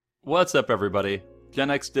What's up, everybody?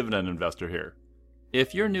 Gen X Dividend Investor here.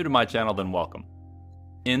 If you're new to my channel, then welcome.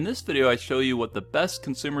 In this video, I show you what the best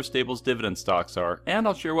consumer staples dividend stocks are, and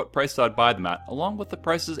I'll share what price I'd buy them at, along with the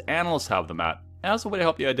prices analysts have them at, as a way to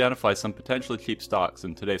help you identify some potentially cheap stocks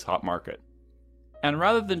in today's hot market. And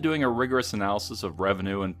rather than doing a rigorous analysis of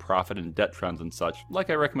revenue and profit and debt trends and such,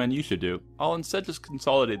 like I recommend you should do, I'll instead just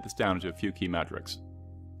consolidate this down into a few key metrics.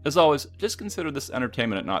 As always, just consider this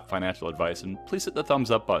entertainment and not financial advice, and please hit the thumbs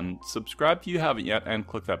up button, subscribe if you haven't yet, and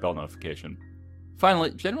click that bell notification. Finally,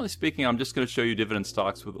 generally speaking, I'm just going to show you dividend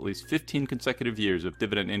stocks with at least 15 consecutive years of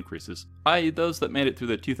dividend increases, i.e. those that made it through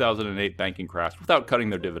the 2008 banking crash without cutting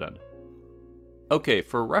their dividend. Okay,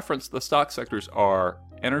 for reference, the stock sectors are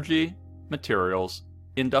energy, materials,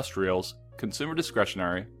 industrials, consumer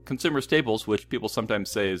discretionary, consumer staples, which people sometimes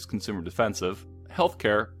say is consumer defensive,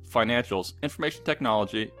 healthcare, financials, information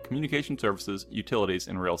technology, communication services, utilities,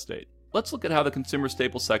 and real estate. Let's look at how the consumer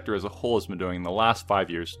staples sector as a whole has been doing in the last 5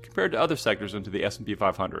 years compared to other sectors into the S&P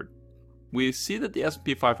 500. We see that the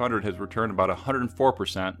S&P 500 has returned about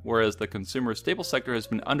 104%, whereas the consumer staples sector has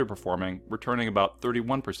been underperforming, returning about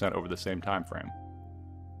 31% over the same time frame.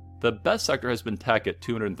 The best sector has been tech at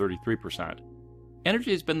 233%.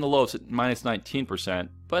 Energy has been the lowest at minus 19%,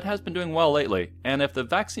 but has been doing well lately, and if the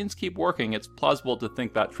vaccines keep working, it's plausible to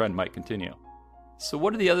think that trend might continue. So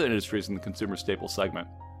what are the other industries in the consumer staples segment?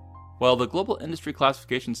 Well, the Global Industry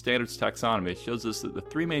Classification Standards taxonomy shows us that the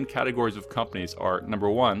three main categories of companies are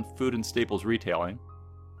number 1, food and staples retailing,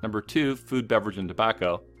 number 2, food, beverage, and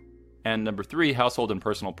tobacco, and number 3, household and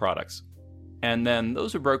personal products. And then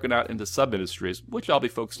those are broken out into sub-industries, which I'll be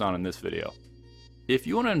focused on in this video. If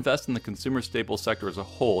you want to invest in the consumer staples sector as a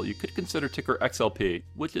whole, you could consider ticker XLP,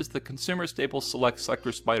 which is the Consumer Staples Select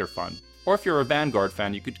Sector Spider Fund. Or if you're a Vanguard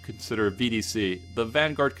fan, you could consider VDC, the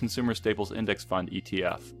Vanguard Consumer Staples Index Fund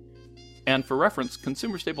ETF. And for reference,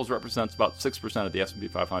 consumer staples represents about 6% of the S&P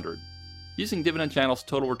 500. Using Dividend Channel's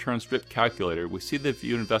Total Return Strip calculator, we see that if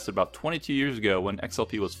you invested about 22 years ago when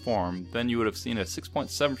XLP was formed, then you would have seen a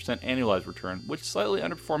 6.7% annualized return, which slightly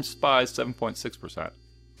underperforms SPY's 7.6%.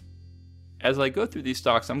 As I go through these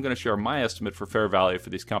stocks, I'm going to share my estimate for fair value for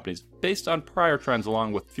these companies based on prior trends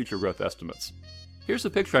along with future growth estimates. Here's a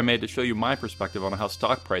picture I made to show you my perspective on how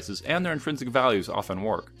stock prices and their intrinsic values often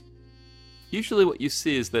work. Usually what you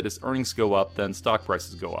see is that as earnings go up, then stock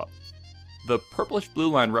prices go up. The purplish blue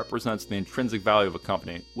line represents the intrinsic value of a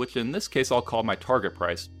company, which in this case I'll call my target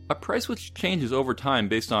price, a price which changes over time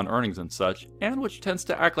based on earnings and such, and which tends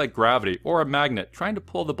to act like gravity or a magnet trying to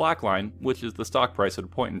pull the black line, which is the stock price at a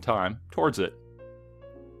point in time, towards it.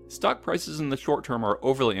 Stock prices in the short term are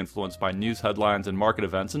overly influenced by news headlines and market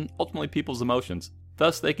events and ultimately people's emotions.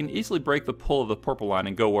 Thus, they can easily break the pull of the purple line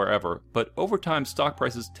and go wherever, but over time stock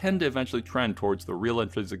prices tend to eventually trend towards the real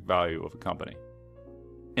intrinsic value of a company.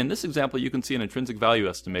 In this example, you can see an intrinsic value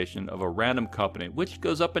estimation of a random company, which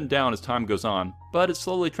goes up and down as time goes on, but is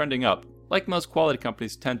slowly trending up, like most quality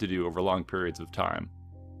companies tend to do over long periods of time.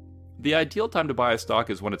 The ideal time to buy a stock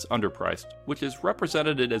is when it's underpriced, which is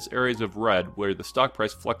represented as areas of red where the stock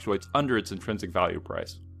price fluctuates under its intrinsic value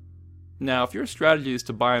price. Now, if your strategy is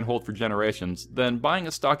to buy and hold for generations, then buying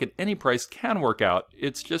a stock at any price can work out,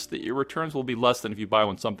 it's just that your returns will be less than if you buy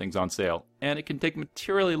when something's on sale, and it can take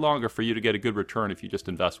materially longer for you to get a good return if you just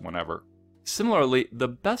invest whenever. Similarly, the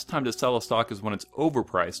best time to sell a stock is when it's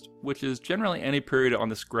overpriced, which is generally any period on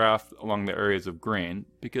this graph along the areas of green,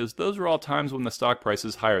 because those are all times when the stock price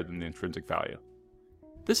is higher than the intrinsic value.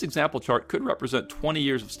 This example chart could represent 20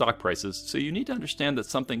 years of stock prices, so you need to understand that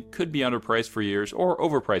something could be underpriced for years or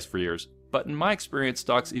overpriced for years, but in my experience,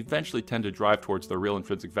 stocks eventually tend to drive towards their real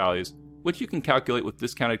intrinsic values, which you can calculate with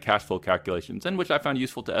discounted cash flow calculations, and which I found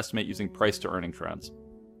useful to estimate using price to earning trends.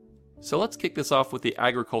 So let's kick this off with the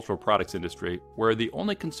agricultural products industry, where the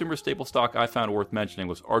only consumer staple stock I found worth mentioning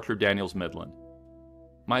was Archer Daniels Midland.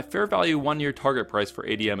 My fair value 1-year target price for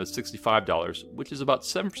ADM is $65, which is about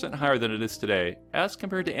 7% higher than it is today, as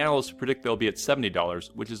compared to analysts who predict they'll be at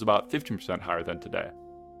 $70, which is about 15% higher than today.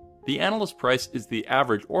 The analyst price is the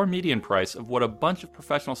average or median price of what a bunch of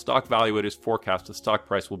professional stock valuators forecast the stock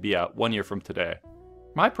price will be at 1 year from today.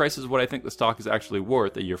 My price is what I think the stock is actually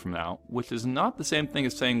worth a year from now, which is not the same thing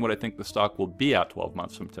as saying what I think the stock will be at 12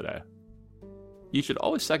 months from today. You should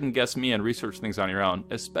always second guess me and research things on your own,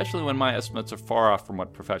 especially when my estimates are far off from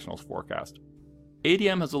what professionals forecast.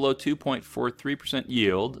 ADM has a low 2.43%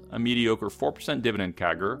 yield, a mediocre 4% dividend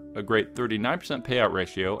CAGR, a great 39% payout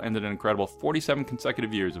ratio, and an incredible 47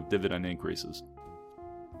 consecutive years of dividend increases.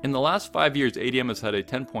 In the last 5 years, ADM has had a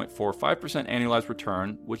 10.45% annualized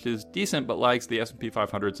return, which is decent but lags the S&P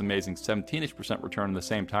 500's amazing 17% return in the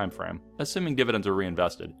same time frame, assuming dividends are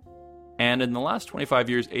reinvested. And in the last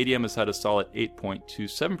 25 years, ADM has had a solid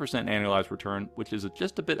 8.27% annualized return, which is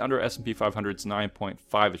just a bit under S&P 500's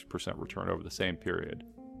 9.5% return over the same period.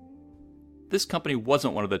 This company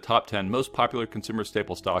wasn't one of the top 10 most popular consumer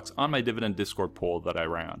staple stocks on my dividend Discord poll that I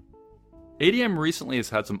ran. ADM recently has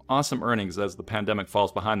had some awesome earnings as the pandemic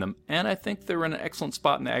falls behind them, and I think they're in an excellent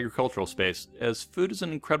spot in the agricultural space, as food is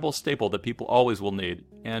an incredible staple that people always will need.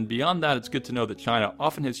 And beyond that, it's good to know that China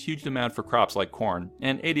often has huge demand for crops like corn,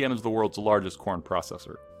 and ADM is the world's largest corn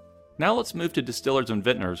processor. Now let's move to distillers and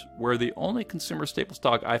vintners, where the only consumer staple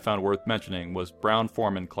stock I found worth mentioning was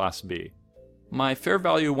Brown-Forman Class B. My fair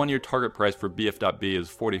value 1-year target price for BF.B is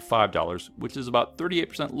 $45, which is about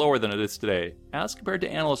 38% lower than it is today, as compared to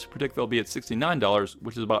analysts who predict they'll be at $69,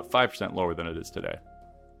 which is about 5% lower than it is today.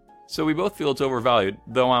 So we both feel it's overvalued,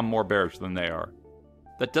 though I'm more bearish than they are.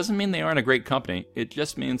 That doesn't mean they aren't a great company, it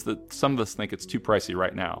just means that some of us think it's too pricey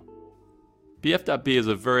right now. BF.B is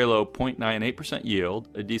a very low 0.98% yield,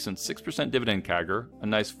 a decent 6% dividend CAGR, a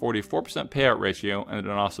nice 44% payout ratio, and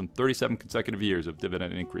an awesome 37 consecutive years of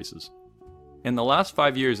dividend increases. In the last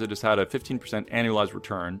 5 years, it has had a 15% annualized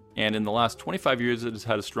return, and in the last 25 years, it has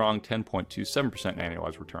had a strong 10.27%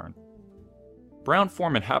 annualized return.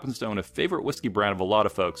 Brown-Forman happens to own a favorite whiskey brand of a lot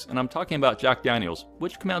of folks, and I'm talking about Jack Daniel's,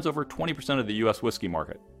 which commands over 20% of the US whiskey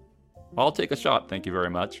market. I'll take a shot, thank you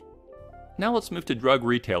very much. Now let's move to drug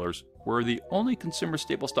retailers, where the only consumer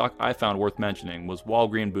staple stock I found worth mentioning was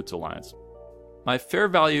Walgreens Boots Alliance. My fair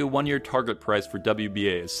value 1-year target price for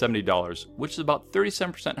WBA is $70, which is about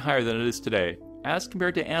 37% higher than it is today, as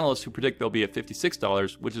compared to analysts who predict they'll be at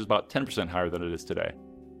 $56, which is about 10% higher than it is today.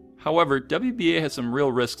 However, WBA has some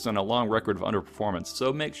real risks and a long record of underperformance,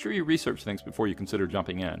 so make sure you research things before you consider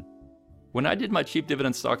jumping in. When I did my cheap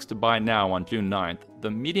dividend stocks to buy now on June 9th, the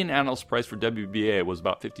median analyst price for WBA was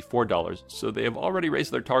about $54, so they have already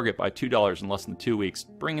raised their target by $2 in less than 2 weeks,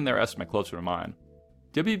 bringing their estimate closer to mine.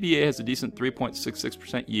 WBA has a decent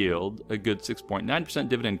 3.66% yield, a good 6.9%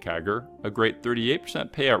 dividend CAGR, a great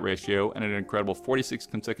 38% payout ratio, and an incredible 46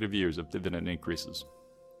 consecutive years of dividend increases.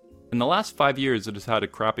 In the last 5 years, it has had a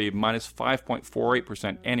crappy minus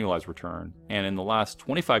 5.48% annualized return, and in the last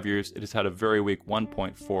 25 years, it has had a very weak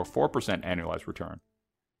 1.44% annualized return.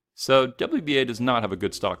 So WBA does not have a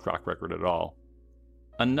good stock track record at all.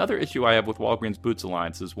 Another issue I have with Walgreens Boots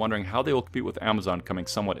Alliance is wondering how they will compete with Amazon coming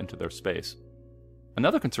somewhat into their space.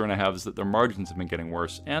 Another concern I have is that their margins have been getting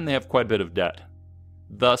worse, and they have quite a bit of debt.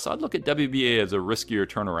 Thus, I'd look at WBA as a riskier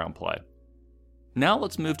turnaround play. Now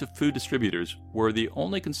let's move to food distributors, where the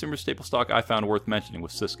only consumer staple stock I found worth mentioning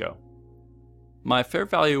was Sysco. My fair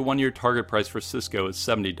value 1-year target price for Sysco is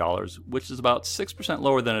 $70, which is about 6%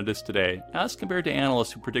 lower than it is today, as compared to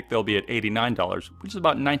analysts who predict they'll be at $89, which is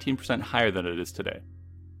about 19% higher than it is today.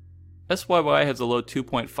 SYY has a low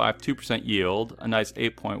 2.52% yield, a nice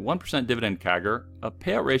 8.1% dividend CAGR, a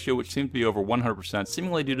payout ratio which seems to be over 100%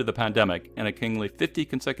 seemingly due to the pandemic, and a kingly 50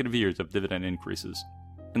 consecutive years of dividend increases.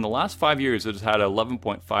 In the last 5 years, it has had an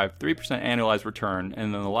 11.53% annualized return,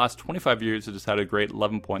 and in the last 25 years, it has had a great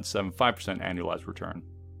 11.75% annualized return.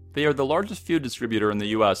 They are the largest food distributor in the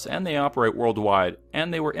US, and they operate worldwide,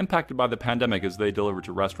 and they were impacted by the pandemic as they deliver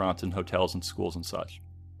to restaurants and hotels and schools and such.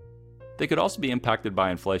 They could also be impacted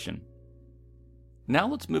by inflation. Now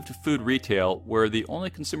let's move to food retail, where the only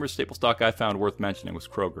consumer staple stock I found worth mentioning was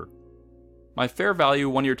Kroger. My fair value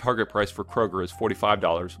 1-year target price for Kroger is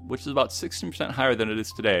 $45, which is about 16% higher than it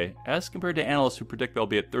is today, as compared to analysts who predict they'll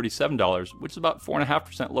be at $37, which is about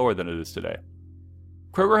 4.5% lower than it is today.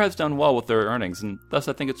 Kroger has done well with their earnings, and thus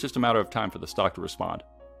I think it's just a matter of time for the stock to respond.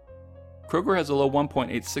 Kroger has a low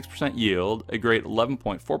 1.86% yield, a great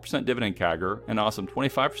 11.4% dividend CAGR, an awesome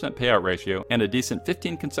 25% payout ratio, and a decent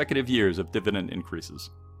 15 consecutive years of dividend increases.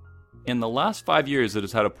 In the last 5 years, it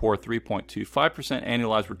has had a poor 3.25%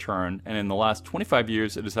 annualized return, and in the last 25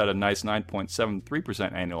 years, it has had a nice 9.73%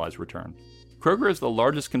 annualized return. Kroger is the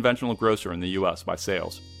largest conventional grocer in the US by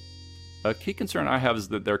sales. A key concern I have is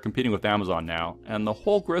that they're competing with Amazon now, and the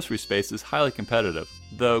whole grocery space is highly competitive,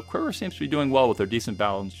 though Kroger seems to be doing well with their decent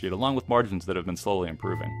balance sheet along with margins that have been slowly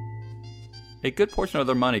improving. A good portion of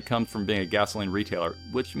their money comes from being a gasoline retailer,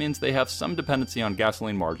 which means they have some dependency on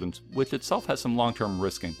gasoline margins, which itself has some long-term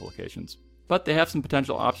risk implications. But they have some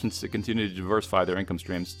potential options to continue to diversify their income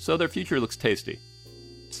streams, so their future looks tasty.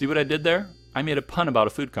 See what I did there? I made a pun about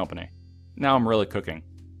a food company. Now I'm really cooking.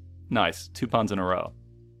 Nice, 2 puns in a row.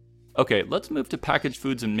 Okay, let's move to packaged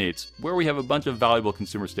foods and meats, where we have a bunch of valuable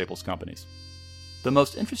consumer staples companies. The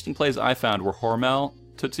most interesting plays I found were Hormel,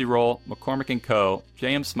 Tootsie Roll, McCormick & Co.,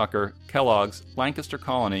 J.M. Smucker, Kellogg's, Lancaster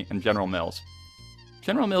Colony, and General Mills.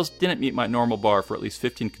 General Mills didn't meet my normal bar for at least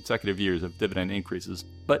 15 consecutive years of dividend increases,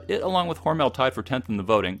 but it along with Hormel tied for 10th in the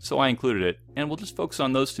voting, so I included it, and we'll just focus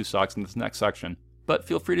on those two stocks in this next section. But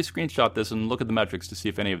feel free to screenshot this and look at the metrics to see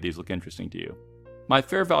if any of these look interesting to you. My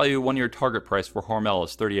fair value 1-year target price for Hormel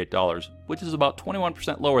is $38, which is about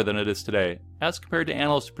 21% lower than it is today, as compared to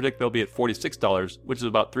analysts who predict they'll be at $46, which is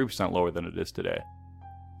about 3% lower than it is today.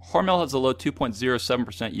 Hormel has a low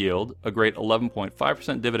 2.07% yield, a great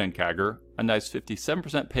 11.5% dividend CAGR, a nice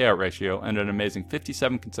 57% payout ratio, and an amazing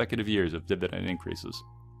 57 consecutive years of dividend increases.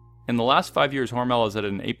 In the last 5 years, Hormel has had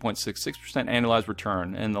an 8.66% annualized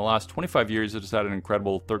return, and in the last 25 years, it has had an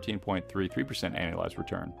incredible 13.33% annualized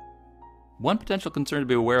return. One potential concern to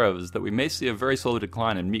be aware of is that we may see a very slow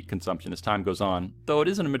decline in meat consumption as time goes on, though it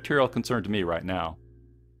isn't a material concern to me right now.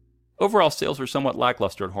 Overall, sales are somewhat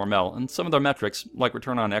lackluster at Hormel, and some of their metrics, like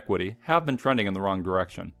return on equity, have been trending in the wrong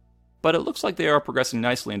direction. But it looks like they are progressing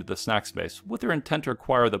nicely into the snack space, with their intent to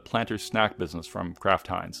acquire the Planters snack business from Kraft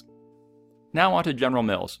Heinz. Now on to General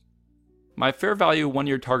Mills. My fair value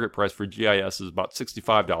 1-year target price for GIS is about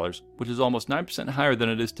 $65, which is almost 9% higher than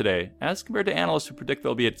it is today, as compared to analysts who predict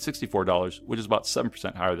they'll be at $64, which is about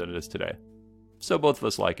 7% higher than it is today. So both of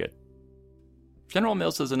us like it. General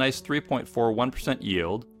Mills has a nice 3.41%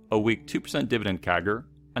 yield, a weak 2% dividend CAGR,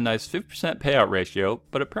 a nice 50% payout ratio,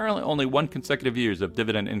 but apparently only 1 consecutive years of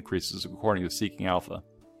dividend increases according to Seeking Alpha.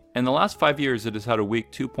 In the last 5 years, it has had a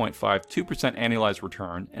weak 2.52% annualized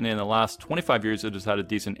return, and in the last 25 years, it has had a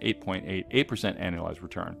decent 8.88% annualized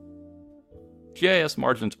return. GIS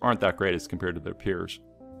margins aren't that great as compared to their peers.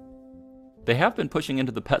 They have been pushing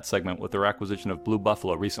into the pet segment with their acquisition of Blue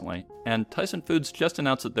Buffalo recently, and Tyson Foods just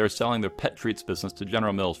announced that they're selling their pet treats business to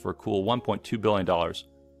General Mills for a cool $1.2 billion.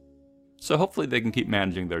 So hopefully they can keep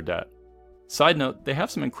managing their debt. Side note, they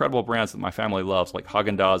have some incredible brands that my family loves, like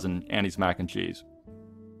Haagen-Dazs and Annie's Mac and Cheese.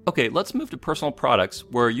 Okay, let's move to personal products,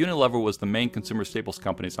 where Unilever was the main consumer staples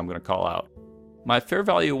companies I'm going to call out. My fair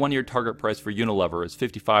value 1-year target price for Unilever is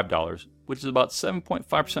 $55, which is about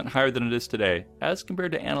 7.5% higher than it is today, as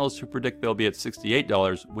compared to analysts who predict they'll be at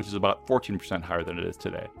 $68, which is about 14% higher than it is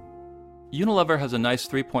today. Unilever has a nice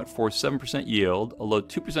 3.47% yield, a low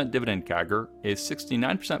 2% dividend CAGR, a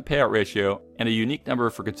 69% payout ratio, and a unique number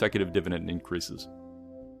for consecutive dividend increases.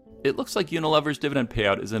 It looks like Unilever's dividend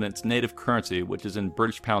payout is in its native currency, which is in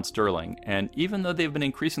British pound sterling, and even though they've been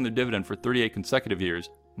increasing their dividend for 38 consecutive years,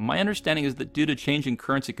 my understanding is that due to changing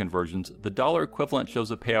currency conversions, the dollar equivalent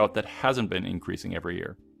shows a payout that hasn't been increasing every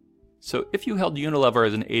year. So if you held Unilever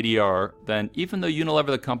as an ADR, then even though Unilever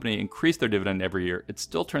the company increased their dividend every year, it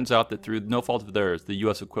still turns out that through no fault of theirs, the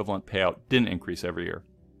US equivalent payout didn't increase every year.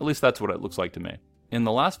 At least that's what it looks like to me. In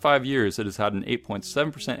the last 5 years, it has had an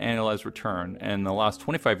 8.7% annualized return, and in the last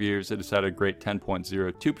 25 years, it has had a great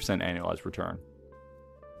 10.02% annualized return.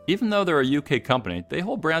 Even though they're a UK company, they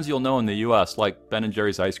hold brands you'll know in the US like Ben &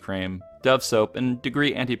 Jerry's ice cream, Dove soap, and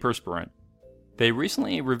Degree antiperspirant. They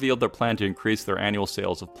recently revealed their plan to increase their annual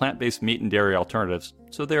sales of plant-based meat and dairy alternatives,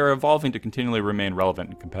 so they are evolving to continually remain relevant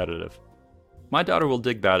and competitive. My daughter will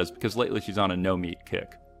dig that, is because lately she's on a no-meat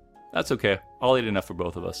kick. That's okay, I'll eat enough for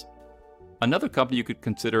both of us. Another company you could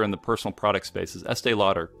consider in the personal product space is Estee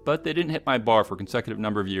Lauder, but they didn't hit my bar for a consecutive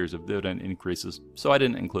number of years of dividend increases, so I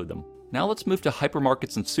didn't include them. Now let's move to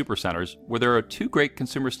hypermarkets and supercenters, where there are 2 great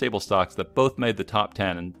consumer staple stocks that both made the top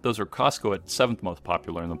 10, and those are Costco at 7th most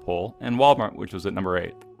popular in the poll, and Walmart, which was at number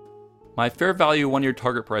 8th. My fair value 1-year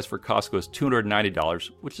target price for Costco is $290,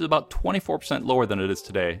 which is about 24% lower than it is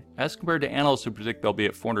today, as compared to analysts who predict they'll be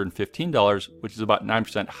at $415, which is about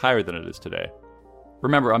 9% higher than it is today.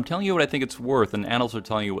 Remember, I'm telling you what I think it's worth, and analysts are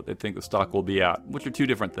telling you what they think the stock will be at, which are 2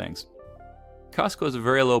 different things. Costco has a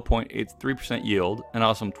very low 0.83% yield, an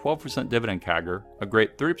awesome 12% dividend CAGR, a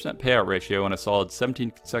great 30% payout ratio, and a solid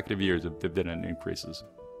 17 consecutive years of dividend increases.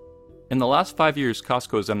 In the last 5 years,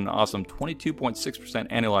 Costco has had an awesome 22.6%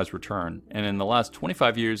 annualized return, and in the last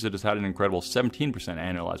 25 years, it has had an incredible 17%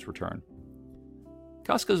 annualized return.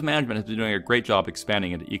 Costco's management has been doing a great job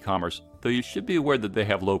expanding into e-commerce, though you should be aware that they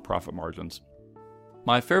have low profit margins.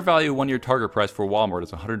 My fair value 1-year target price for Walmart is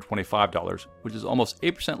 $125, which is almost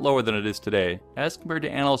 8% lower than it is today, as compared to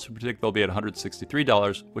analysts who predict they'll be at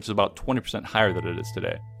 $163, which is about 20% higher than it is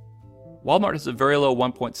today. Walmart has a very low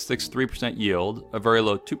 1.63% yield, a very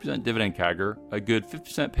low 2% dividend CAGR, a good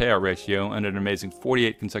 50% payout ratio, and an amazing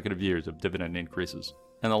 48 consecutive years of dividend increases.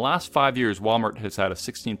 In the last 5 years, Walmart has had a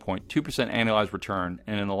 16.2% annualized return,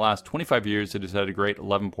 and in the last 25 years, it has had a great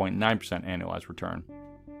 11.9% annualized return.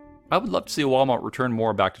 I would love to see Walmart return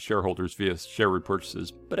more back to shareholders via share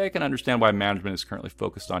repurchases, but I can understand why management is currently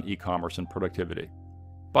focused on e-commerce and productivity.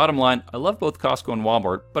 Bottom line, I love both Costco and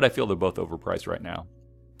Walmart, but I feel they're both overpriced right now.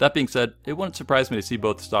 That being said, it wouldn't surprise me to see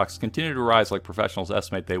both stocks continue to rise like professionals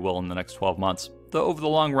estimate they will in the next 12 months, though over the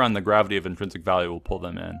long run the gravity of intrinsic value will pull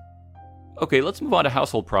them in. Okay, let's move on to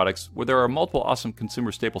household products, where there are multiple awesome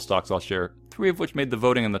consumer staple stocks I'll share, 3 of which made the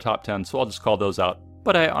voting in the top 10, so I'll just call those out,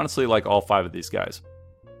 but I honestly like all 5 of these guys.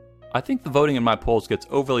 I think the voting in my polls gets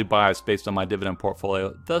overly biased based on my dividend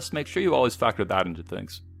portfolio, thus make sure you always factor that into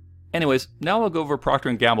things. Anyways, now I'll go over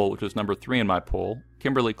Procter & Gamble, which was number 3 in my poll,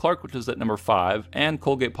 Kimberly-Clark, which is at number 5, and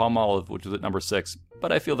Colgate-Palmolive, which is at number 6,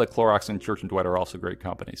 but I feel that Clorox and Church & Dwight are also great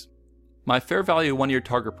companies. My fair value 1-year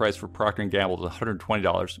target price for Procter & Gamble is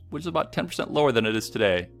 $120, which is about 10% lower than it is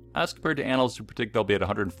today, as compared to analysts who predict they'll be at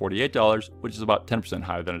 $148, which is about 10%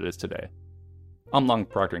 higher than it is today. I'm long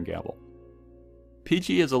Procter & Gamble.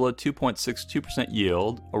 PG has a low 2.62%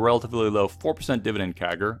 yield, a relatively low 4% dividend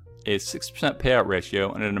CAGR, a 6% payout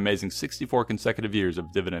ratio, and an amazing 64 consecutive years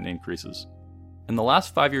of dividend increases. In the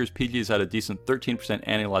last 5 years, PG has had a decent 13%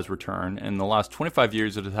 annualized return, and in the last 25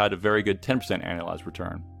 years it has had a very good 10% annualized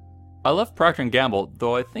return. I left Procter & Gamble,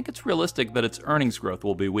 though I think it's realistic that its earnings growth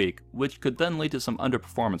will be weak, which could then lead to some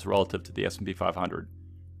underperformance relative to the S&P 500.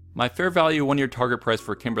 My fair value 1-year target price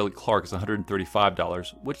for Kimberly-Clark is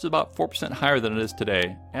 $135, which is about 4% higher than it is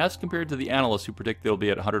today, as compared to the analysts who predict they'll be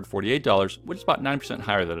at $148, which is about 9%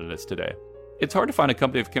 higher than it is today. It's hard to find a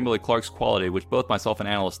company of Kimberly-Clark's quality which both myself and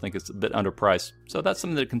analysts think is a bit underpriced, so that's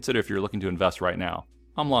something to consider if you're looking to invest right now.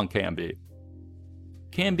 I'm long KMB.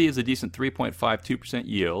 KMB is a decent 3.52%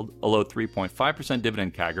 yield, a low 3.5%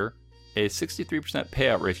 dividend CAGR, a 63%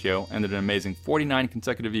 payout ratio, and an amazing 49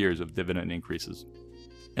 consecutive years of dividend increases.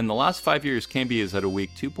 In the last 5 years, KMB has had a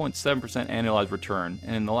weak 2.7% annualized return,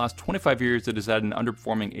 and in the last 25 years it has had an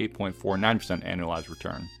underperforming 8.49% annualized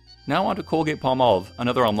return. Now on to Colgate-Palmolive,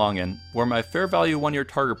 another I'm long in, where my fair value 1-year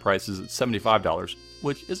target price is at $75,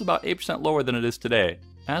 which is about 8% lower than it is today,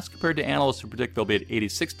 as compared to analysts who predict they'll be at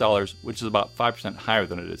 $86, which is about 5% higher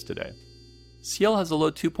than it is today. CL has a low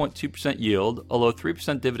 2.2% yield, a low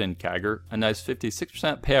 3% dividend CAGR, a nice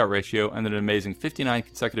 56% payout ratio, and an amazing 59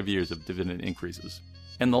 consecutive years of dividend increases.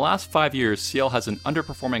 In the last 5 years, CL has an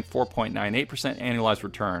underperforming 4.98% annualized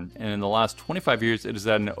return, and in the last 25 years it has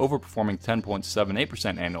had an overperforming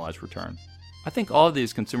 10.78% annualized return. I think all of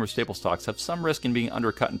these consumer staple stocks have some risk in being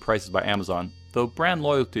undercut in prices by Amazon, though brand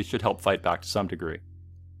loyalty should help fight back to some degree.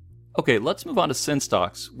 Okay, let's move on to sin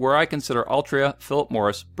stocks, where I consider Altria, Philip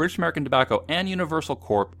Morris, British American Tobacco, and Universal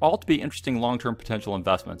Corp all to be interesting long-term potential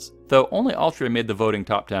investments, though only Altria made the voting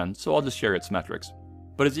top 10, so I'll just share its metrics.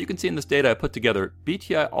 But as you can see in this data I put together,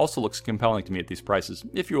 BTI also looks compelling to me at these prices,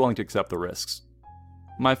 if you're willing to accept the risks.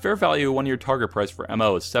 My fair value 1-year target price for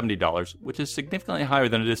MO is $70, which is significantly higher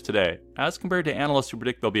than it is today, as compared to analysts who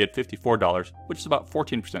predict they'll be at $54, which is about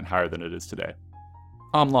 14% higher than it is today.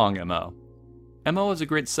 I'm long MO. MO has a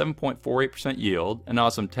great 7.48% yield, an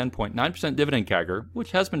awesome 10.9% dividend CAGR,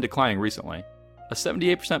 which has been declining recently, a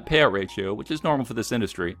 78% payout ratio, which is normal for this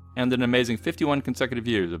industry, and an amazing 51 consecutive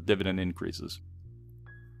years of dividend increases.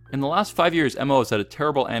 In the last 5 years, MO has had a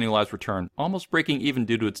terrible annualized return, almost breaking even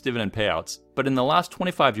due to its dividend payouts, but in the last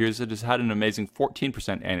 25 years it has had an amazing 14%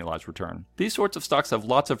 annualized return. These sorts of stocks have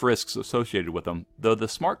lots of risks associated with them, though the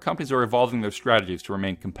smart companies are evolving their strategies to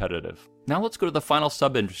remain competitive. Now let's go to the final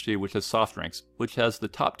sub-industry, which is soft drinks, which has the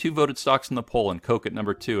top 2 voted stocks in the poll in Coke at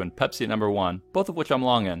number 2 and Pepsi at number 1, both of which I'm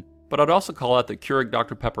long in, but I'd also call out that Keurig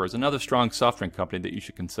Dr. Pepper is another strong soft drink company that you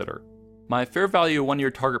should consider. My fair value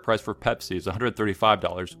 1-year target price for Pepsi is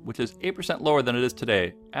 $135, which is 8% lower than it is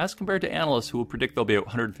today, as compared to analysts who will predict they'll be at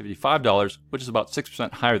 $155, which is about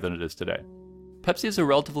 6% higher than it is today. Pepsi has a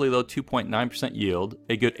relatively low 2.9% yield,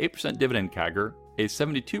 a good 8% dividend CAGR, a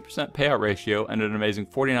 72% payout ratio, and an amazing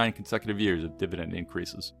 49 consecutive years of dividend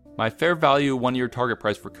increases. My fair value 1-year target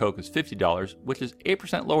price for Coke is $50, which is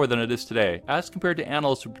 8% lower than it is today, as compared to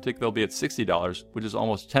analysts who predict they'll be at $60, which is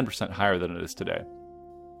almost 10% higher than it is today.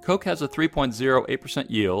 Coke has a 3.08%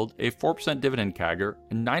 yield, a 4% dividend CAGR,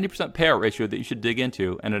 a 90% payout ratio that you should dig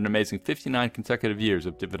into, and an amazing 59 consecutive years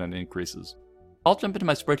of dividend increases. I'll jump into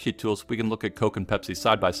my spreadsheet tool so we can look at Coke and Pepsi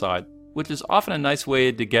side by side, which is often a nice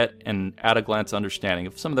way to get an at-a-glance understanding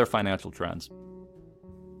of some of their financial trends.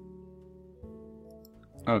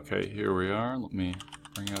 Okay, here we are. Let me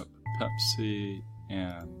bring up Pepsi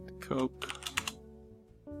and Coke.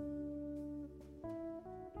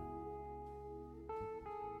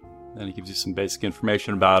 Then it gives you some basic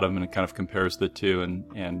information about them, and it kind of compares the two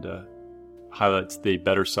and highlights the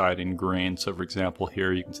better side in green. So for example,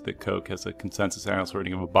 here you can see that Coke has a consensus analyst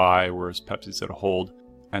rating of a buy, whereas Pepsi's at a hold.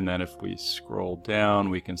 And then if we scroll down,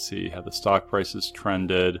 we can see how the stock prices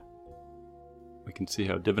trended. We can see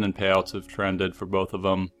how dividend payouts have trended for both of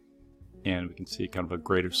them. And we can see kind of a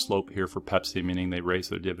greater slope here for Pepsi, meaning they raise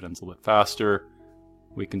their dividends a little bit faster.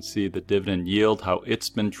 We can see the dividend yield, how it's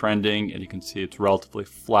been trending, and you can see it's relatively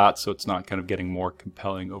flat, so it's not kind of getting more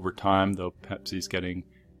compelling over time, though Pepsi's getting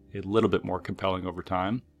a little bit more compelling over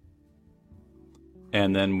time.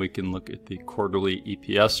 And then we can look at the quarterly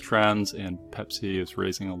EPS trends, and Pepsi is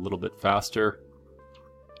raising a little bit faster.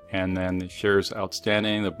 And then the shares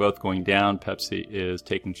outstanding, they're both going down. Pepsi is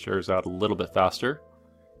taking shares out a little bit faster.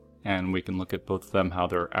 And we can look at both of them, how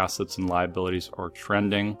their assets and liabilities are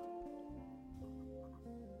trending.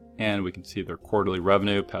 And we can see their quarterly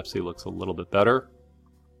revenue. Pepsi looks a little bit better.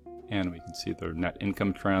 And we can see their net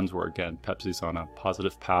income trends, where again, Pepsi's on a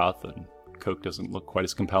positive path and Coke doesn't look quite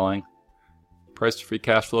as compelling. Price to free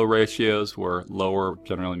cash flow ratios, where lower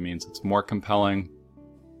generally means it's more compelling.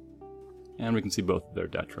 And we can see both of their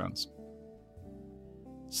debt trends.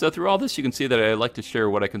 So through all this, you can see that I like to share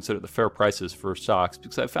what I consider the fair prices for stocks,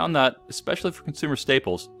 because I found that, especially for consumer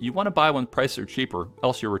staples, you want to buy when prices are cheaper,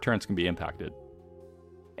 else your returns can be impacted.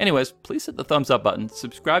 Anyways, please hit the thumbs up button,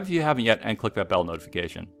 subscribe if you haven't yet, and click that bell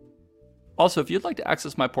notification. Also, if you'd like to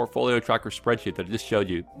access my portfolio tracker spreadsheet that I just showed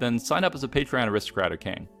you, then sign up as a Patreon aristocrat or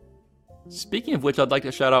king. Speaking of which, I'd like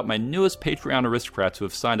to shout out my newest Patreon aristocrats who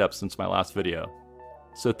have signed up since my last video.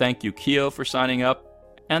 So thank you Keo for signing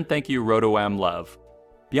up, and thank you RotoM Lev.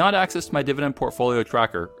 Beyond access to my dividend portfolio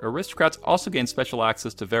tracker, aristocrats also gain special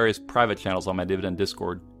access to various private channels on my Dividend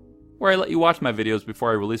Discord, where I let you watch my videos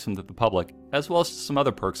before I release them to the public, as well as some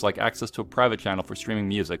other perks like access to a private channel for streaming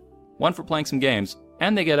music, one for playing some games,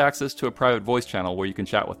 and they get access to a private voice channel where you can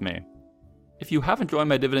chat with me. If you haven't joined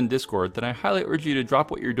my Dividend Discord, then I highly urge you to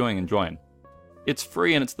drop what you're doing and join. It's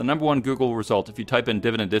free and it's the #1 Google result if you type in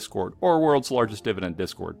Dividend Discord or World's Largest Dividend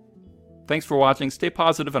Discord. Thanks for watching, stay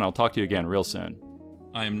positive, and I'll talk to you again real soon.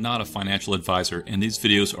 I am not a financial advisor, and these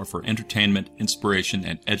videos are for entertainment, inspiration,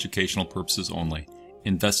 and educational purposes only.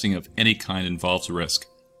 Investing of any kind involves risk.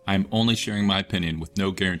 I am only sharing my opinion with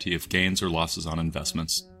no guarantee of gains or losses on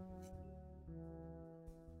investments.